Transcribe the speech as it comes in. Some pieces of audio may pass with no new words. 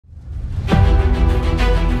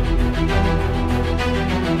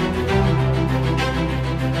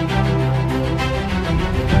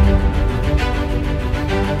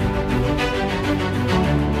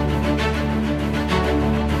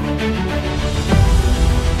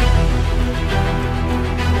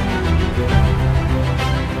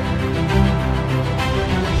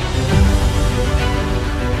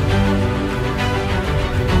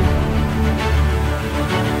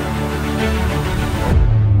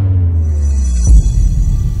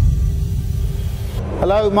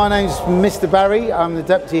Hello, my name's Mr. Barry. I'm the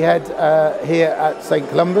Deputy Head here at St.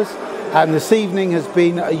 Columba's, and this evening has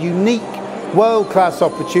been a unique world-class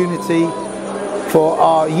opportunity for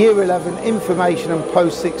our Year 11 Information and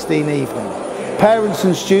Post-16 evening. Parents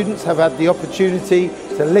and students have had the opportunity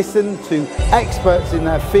to listen to experts in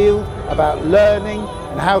their field about learning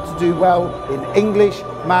and how to do well in English,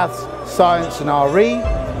 Maths, Science and RE,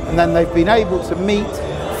 and then they've been able to meet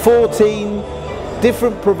 14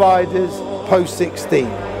 different providers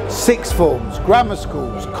post-16, sixth forms, grammar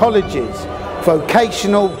schools, colleges,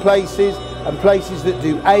 vocational places and places that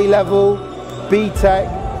do A-level, B-Tech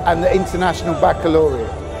and the International Baccalaureate.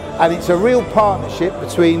 And it's a real partnership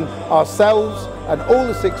between ourselves and all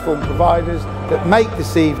the sixth form providers that make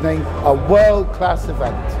this evening a world-class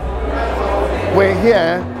event. We're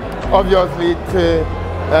here obviously to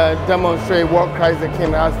demonstrate what Christ the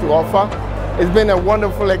King has to offer. It's been a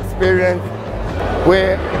wonderful experience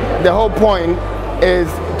where the whole point is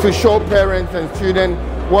to show parents and students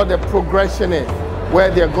what the progression is,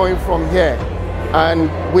 where they're going from here.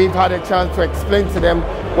 And we've had a chance to explain to them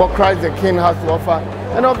what Christ the King has to offer,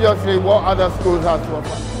 and obviously what other schools have to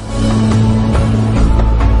offer.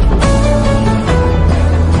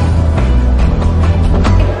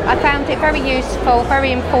 I found it very useful,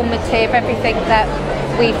 very informative, everything that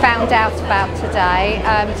we found out about today.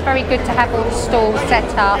 It's very good to have all the stalls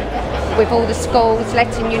set up with all the schools,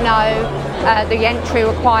 letting you know the entry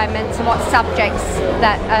requirements and what subjects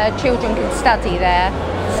that children can study there.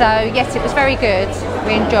 So yes, it was very good.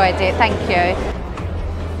 We enjoyed it. Thank you.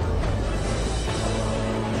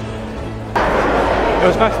 It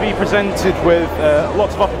was nice to be presented with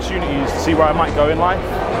lots of opportunities to see where I might go in life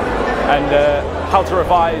and how to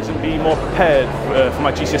revise and be more prepared for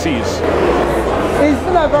my GCSEs. It's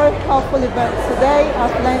been a very helpful event today.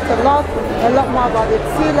 I've learned a lot more about the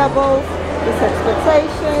C levels, its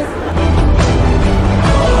expectations.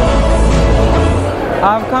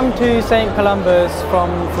 I've come to St. Columba's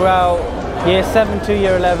from throughout Year 7 to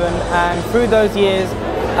Year 11, and through those years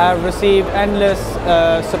I've received endless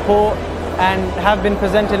support and have been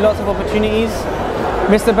presented lots of opportunities.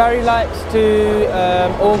 Mr. Barry likes to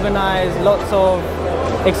organise lots of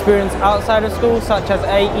experience outside of school, such as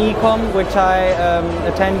AECOM, which I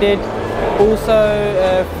attended.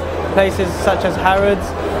 Also places such as Harrods,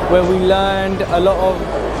 where we learned a lot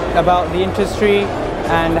about the industry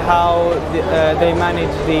and how they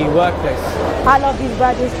manage the workplace. I love these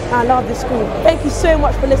graduates, I love this school. Thank you so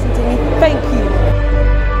much for listening to me. Thank you.